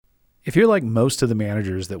If you're like most of the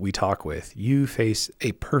managers that we talk with, you face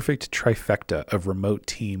a perfect trifecta of remote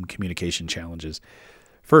team communication challenges.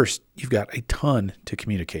 First, you've got a ton to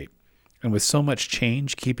communicate. And with so much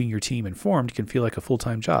change, keeping your team informed can feel like a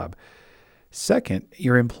full-time job. Second,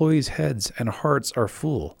 your employees' heads and hearts are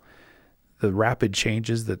full. The rapid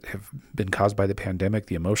changes that have been caused by the pandemic,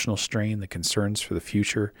 the emotional strain, the concerns for the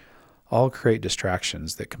future, all create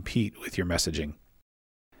distractions that compete with your messaging.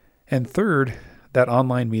 And third, that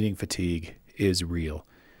online meeting fatigue is real.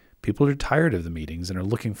 People are tired of the meetings and are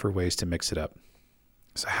looking for ways to mix it up.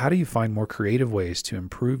 So how do you find more creative ways to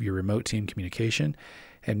improve your remote team communication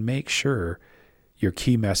and make sure your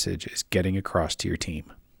key message is getting across to your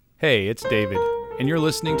team? Hey, it's David, and you're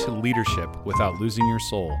listening to Leadership Without Losing Your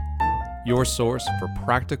Soul, your source for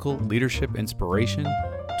practical leadership inspiration,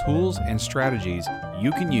 tools, and strategies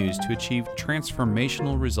you can use to achieve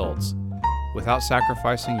transformational results without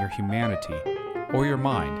sacrificing your humanity or your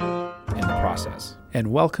mind in the process. And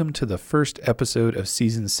welcome to the first episode of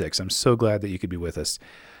Season 6. I'm so glad that you could be with us.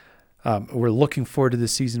 We're looking forward to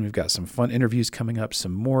this season. We've got some fun interviews coming up,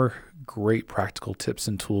 some more great practical tips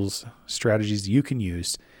and tools, strategies you can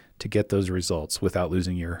use to get those results without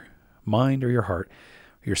losing your mind or your heart,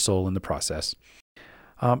 or your soul in the process.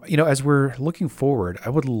 As we're looking forward, I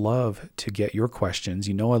would love to get your questions.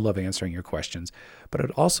 I love answering your questions, but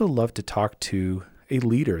I'd also love to talk to a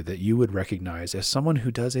leader that you would recognize as someone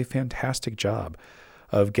who does a fantastic job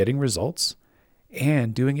of getting results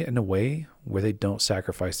and doing it in a way where they don't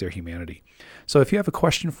sacrifice their humanity. So if you have a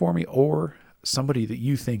question for me or somebody that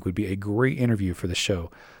you think would be a great interview for the show,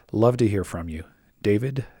 love to hear from you.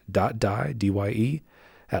 David.dye, D-Y-E,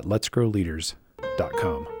 at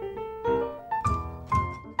letsgrowleaders.com.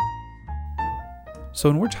 So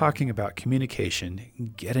when we're talking about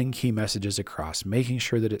communication, getting key messages across, making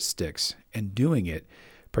sure that it sticks, and doing it,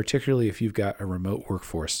 particularly if you've got a remote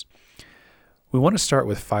workforce, we want to start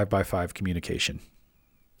with 5x5 communication.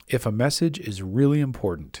 If a message is really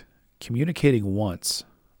important, communicating once,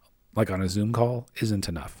 like on a Zoom call, isn't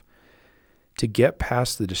enough. To get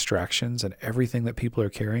past the distractions and everything that people are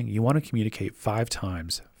carrying, you want to communicate 5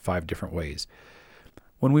 times, 5 different ways.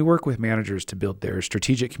 When we work with managers to build their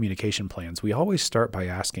strategic communication plans, we always start by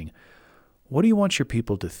asking, what do you want your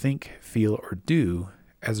people to think, feel, or do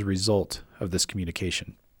as a result of this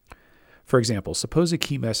communication? For example, suppose a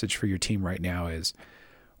key message for your team right now is,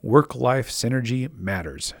 work-life synergy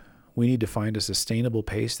matters. We need to find a sustainable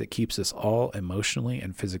pace that keeps us all emotionally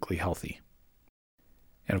and physically healthy.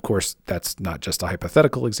 And of course, that's not just a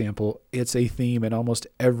hypothetical example. It's a theme in almost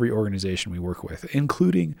every organization we work with,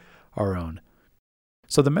 including our own.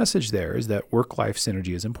 So the message there is that work-life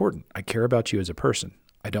synergy is important. I care about you as a person.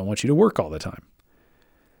 I don't want you to work all the time.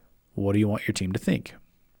 What do you want your team to think?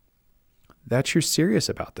 That you're serious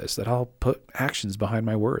about this, that I'll put actions behind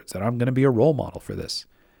my words, that I'm going to be a role model for this.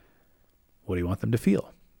 What do you want them to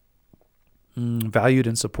feel? Valued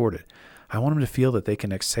and supported. I want them to feel that they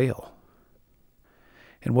can excel.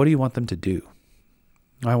 And what do you want them to do?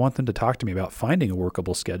 I want them to talk to me about finding a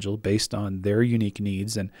workable schedule based on their unique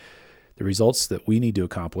needs and the results that we need to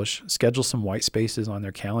accomplish, schedule some white spaces on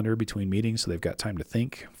their calendar between meetings so they've got time to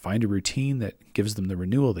think, find a routine that gives them the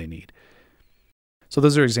renewal they need. So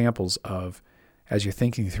those are examples of, as you're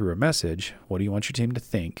thinking through a message, what do you want your team to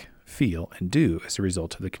think, feel, and do as a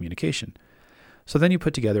result of the communication? So then you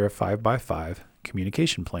put together a 5x5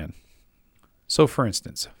 communication plan. So for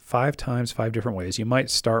instance, 5 times 5 different ways. You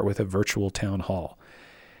might start with a virtual town hall.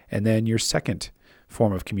 And then your second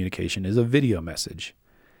form of communication is a video message.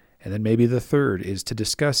 And then maybe the third is to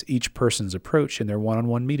discuss each person's approach in their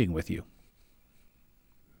one-on-one meeting with you.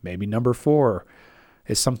 Maybe number 4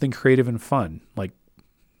 is something creative and fun, like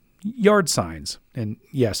yard signs. And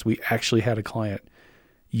yes, we actually had a client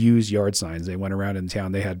use yard signs. They went around in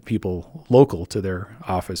town. They had people local to their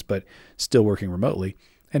office, but still working remotely,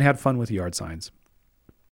 and had fun with yard signs.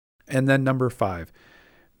 And then number 5,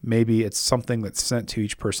 maybe it's something that's sent to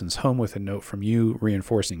each person's home with a note from you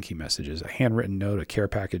reinforcing key messages, a handwritten note, a care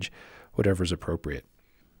package, whatever's appropriate.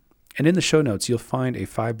 And in the show notes, you'll find a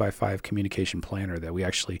 5x5 communication planner that we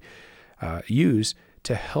actually use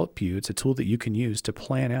to help you. It's a tool that you can use to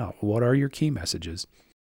plan out what are your key messages,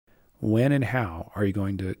 when and how are you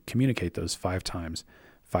going to communicate those 5 times,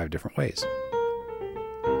 5 different ways.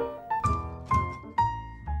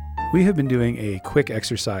 We have been doing a quick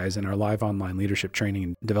exercise in our live online leadership training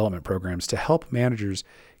and development programs to help managers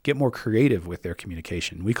get more creative with their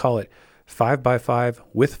communication. We call it 5x5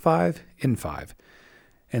 with 5 in 5.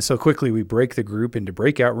 And so quickly we break the group into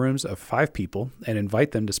breakout rooms of 5 people and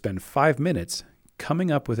invite them to spend 5 minutes coming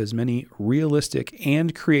up with as many realistic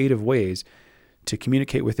and creative ways to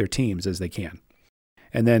communicate with their teams as they can.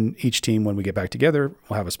 And then each team, when we get back together,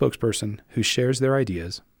 will have a spokesperson who shares their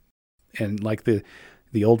ideas. And like the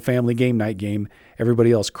old family game night game,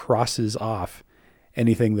 everybody else crosses off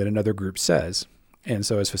anything that another group says. And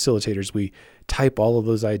so as facilitators, we type all of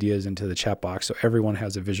those ideas into the chat box so everyone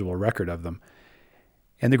has a visual record of them.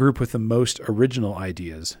 And the group with the most original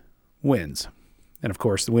ideas wins. And of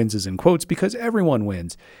course, the wins is in quotes because everyone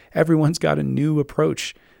wins. Everyone's got a new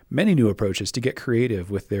approach, many new approaches to get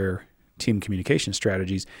creative with their team communication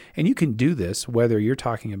strategies. And you can do this whether you're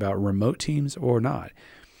talking about remote teams or not.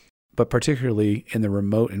 But particularly in the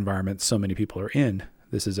remote environment so many people are in,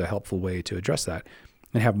 this is a helpful way to address that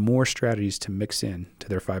and have more strategies to mix in to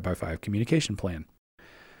their 5x5 communication plan.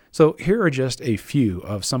 So here are just a few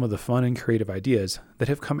of some of the fun and creative ideas that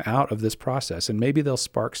have come out of this process, and maybe they'll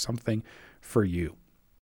spark something for you.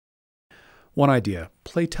 One idea,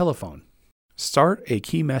 play telephone. Start a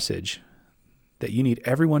key message that you need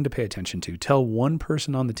everyone to pay attention to. Tell one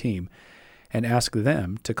person on the team and ask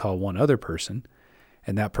them to call one other person,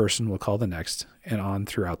 and that person will call the next and on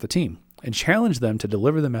throughout the team. And challenge them to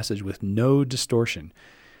deliver the message with no distortion.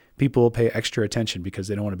 People will pay extra attention because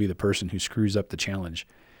they don't want to be the person who screws up the challenge.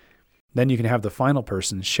 Then you can have the final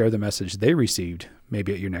person share the message they received,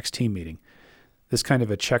 maybe at your next team meeting. This kind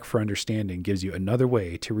of a check for understanding gives you another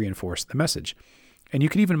way to reinforce the message. And you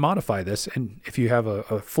can even modify this, and if you have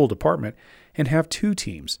a full department, and have 2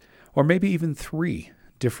 teams, or maybe even 3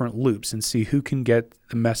 different loops, and see who can get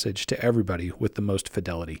the message to everybody with the most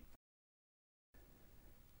fidelity.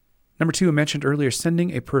 Number 2, I mentioned earlier,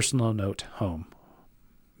 sending a personal note home.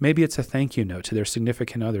 Maybe it's a thank you note to their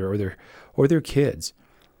significant other or their kids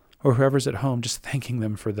or whoever's at home, just thanking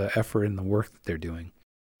them for the effort and the work that they're doing,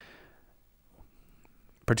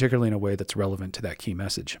 particularly in a way that's relevant to that key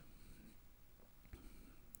message.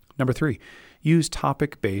 Number 3, use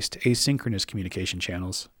topic-based asynchronous communication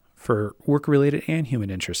channels for work-related and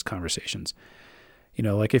human interest conversations.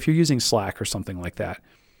 Like if you're using Slack or something like that,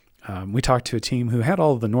 we talked to a team who had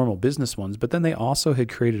all of the normal business ones, but then they also had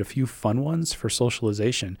created a few fun ones for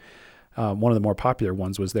socialization. One of the more popular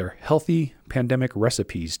ones was their Healthy Pandemic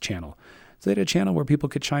Recipes channel. So they had a channel where people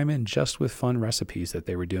could chime in just with fun recipes that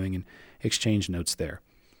they were doing and exchange notes there.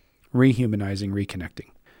 Rehumanizing,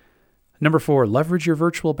 reconnecting. Number 4, leverage your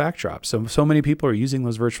virtual backdrop. So many people are using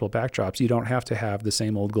those virtual backdrops. You don't have to have the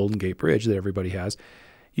same old Golden Gate Bridge that everybody has.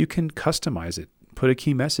 You can customize it, put a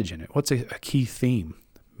key message in it. What's a key theme?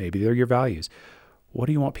 Maybe they're your values. What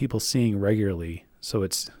do you want people seeing regularly so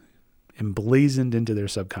it's emblazoned into their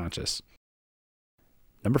subconscious?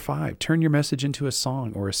 Number 5, turn your message into a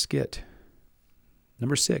song or a skit.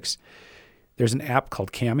 Number 6, there's an app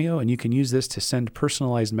called Cameo, and you can use this to send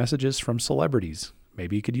personalized messages from celebrities.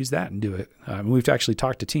 Maybe you could use that and do it. We've actually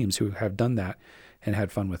talked to teams who have done that and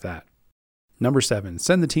had fun with that. Number 7,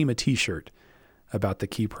 send the team a t-shirt about the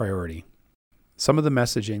key priority. Some of the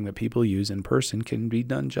messaging that people use in person can be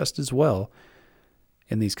done just as well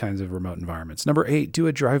in these kinds of remote environments. Number 8, do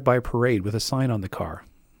a drive-by parade with a sign on the car.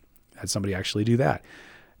 Had somebody actually do that.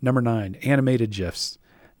 Number 9, animated GIFs.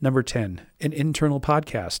 Number 10, an internal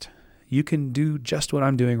podcast. You can do just what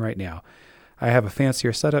I'm doing right now. I have a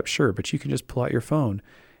fancier setup, sure, but you can just pull out your phone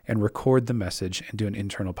and record the message and do an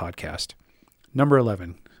internal podcast. Number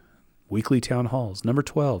 11, weekly town halls. Number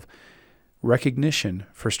 12, recognition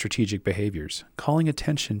for strategic behaviors, calling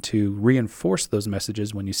attention to reinforce those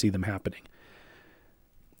messages when you see them happening.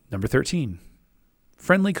 Number 13,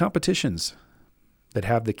 friendly competitions that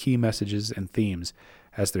have the key messages and themes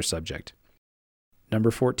as their subject.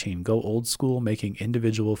 Number 14, go old school, making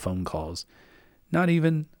individual phone calls. Not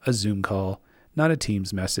even a Zoom call, not a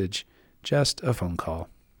Teams message, just a phone call.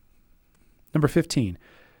 Number 15,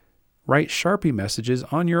 write Sharpie messages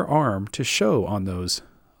on your arm to show on those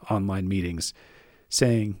online meetings,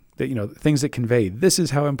 saying that, things that convey, this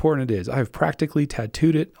is how important it is. I've practically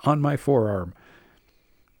tattooed it on my forearm.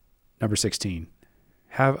 Number 16,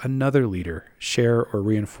 have another leader share or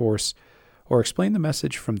reinforce or explain the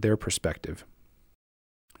message from their perspective.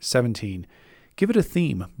 17, give it a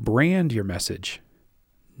theme, brand your message.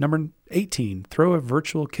 Number 18, throw a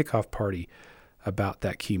virtual kickoff party about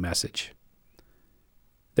that key message.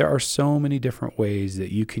 There are so many different ways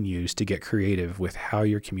that you can use to get creative with how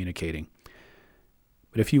you're communicating.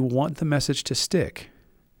 But if you want the message to stick,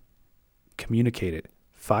 communicate it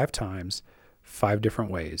 5 times, 5 different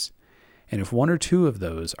ways. And if 1 or 2 of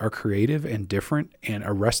those are creative and different and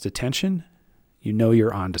arrest attention, you know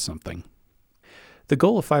you're onto something. The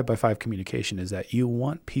goal of 5x5 communication is that you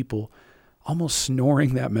want people almost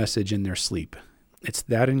snoring that message in their sleep. It's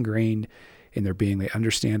that ingrained in their being. They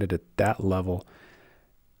understand it at that level.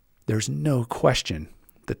 There's no question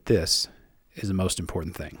that this is the most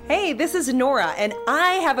important thing. Hey, this is Nora, and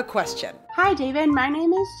I have a question. Hi, David. My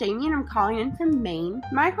name is Jamie, and I'm calling in from Maine.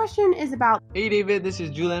 My question is about... Hey, David. This is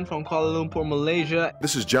Julian from Kuala Lumpur, Malaysia.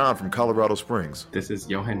 This is John from Colorado Springs. This is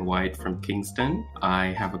Johan White from Kingston. I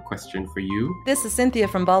have a question for you. This is Cynthia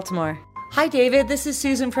from Baltimore. Hi, David. This is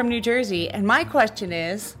Susan from New Jersey, and my question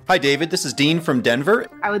is... Hi, David. This is Dean from Denver.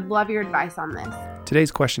 I would love your advice on this.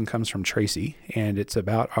 Today's question comes from Tracy, and it's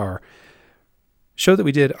about our show that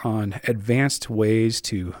we did on advanced ways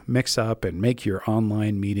to mix up and make your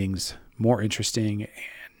online meetings more interesting and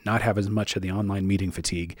not have as much of the online meeting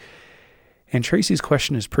fatigue. And Tracy's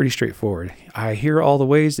question is pretty straightforward. I hear all the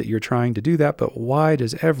ways that you're trying to do that, but why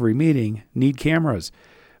does every meeting need cameras?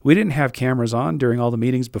 We didn't have cameras on during all the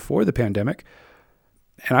meetings before the pandemic,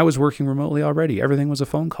 and I was working remotely already. Everything was a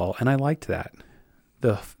phone call, and I liked that.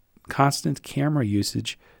 The constant camera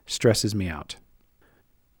usage stresses me out.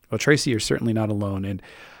 Well, Tracy, you're certainly not alone, and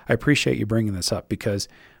I appreciate you bringing this up because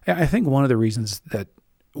I think one of the reasons that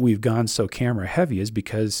we've gone so camera heavy is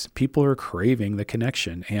because people are craving the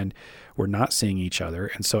connection and we're not seeing each other.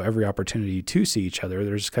 And so every opportunity to see each other,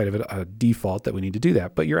 there's kind of a default that we need to do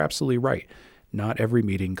that. But you're absolutely right. Not every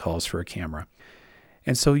meeting calls for a camera.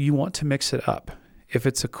 And so you want to mix it up. If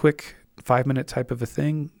it's a quick 5-minute type of a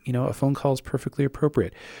thing, a phone call is perfectly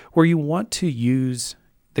appropriate. Where you want to use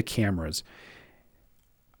the cameras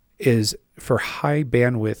is for high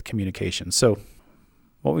bandwidth communication. So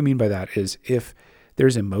what we mean by that is if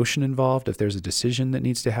there's emotion involved, if there's a decision that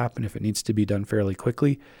needs to happen, if it needs to be done fairly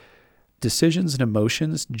quickly, decisions and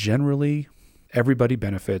emotions, generally everybody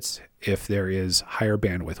benefits if there is higher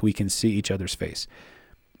bandwidth. We can see each other's face.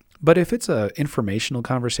 But if it's an informational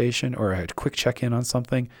conversation or a quick check-in on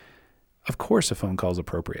something, of course a phone call is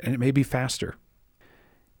appropriate, and it may be faster.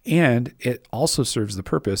 And it also serves the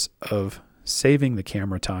purpose of saving the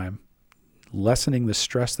camera time, lessening the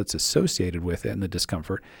stress that's associated with it and the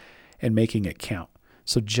discomfort, and making it count.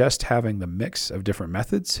 So just having the mix of different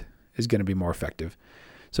methods is going to be more effective.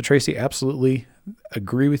 So Tracy, absolutely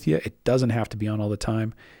agree with you. It doesn't have to be on all the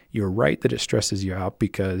time. You're right that it stresses you out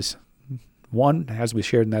because, one, as we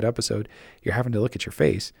shared in that episode, you're having to look at your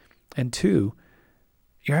face. And two,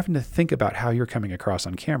 you're having to think about how you're coming across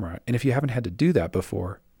on camera. And if you haven't had to do that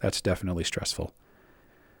before, that's definitely stressful.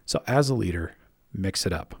 So as a leader, mix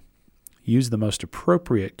it up. Use the most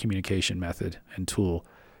appropriate communication method and tool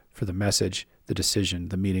for the message, the decision,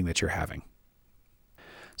 the meeting that you're having.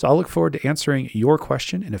 So I'll look forward to answering your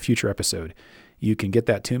question in a future episode. You can get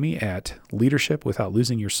that to me at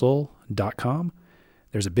leadershipwithoutlosingyyoursoul.com.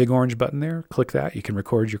 There's a big orange button there. Click that. You can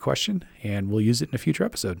record your question, and we'll use it in a future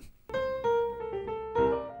episode.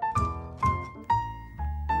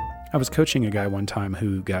 I was coaching a guy one time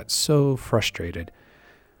who got so frustrated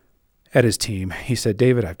at his team. He said,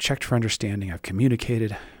 David, I've checked for understanding. I've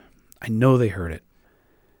communicated. I know they heard it,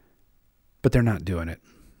 but they're not doing it.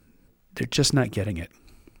 They're just not getting it.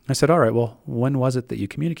 I said, all right, well, when was it that you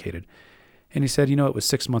communicated? And he said, it was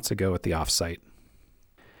 6 months ago at the offsite.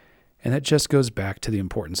 And that just goes back to the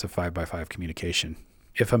importance of 5x5 communication.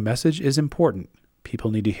 If a message is important,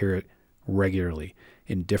 people need to hear it regularly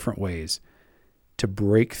in different ways to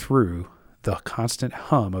break through the constant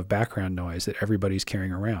hum of background noise that everybody's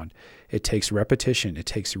carrying around. It takes repetition, it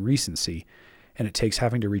takes recency, and it takes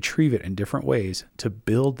having to retrieve it in different ways to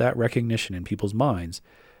build that recognition in people's minds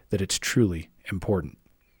that it's truly important.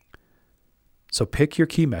 So pick your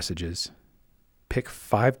key messages, pick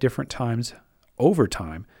 5 different times over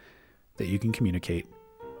time that you can communicate,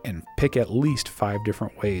 and pick at least 5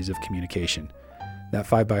 different ways of communication. That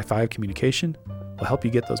 5x5 communication will help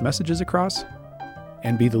you get those messages across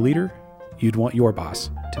and be the leader you'd want your boss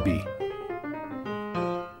to be.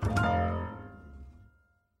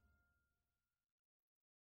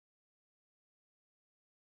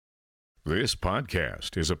 This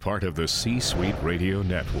podcast is a part of the C-Suite Radio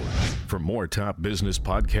Network. For more top business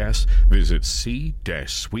podcasts, visit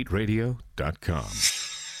c-suiteradio.com.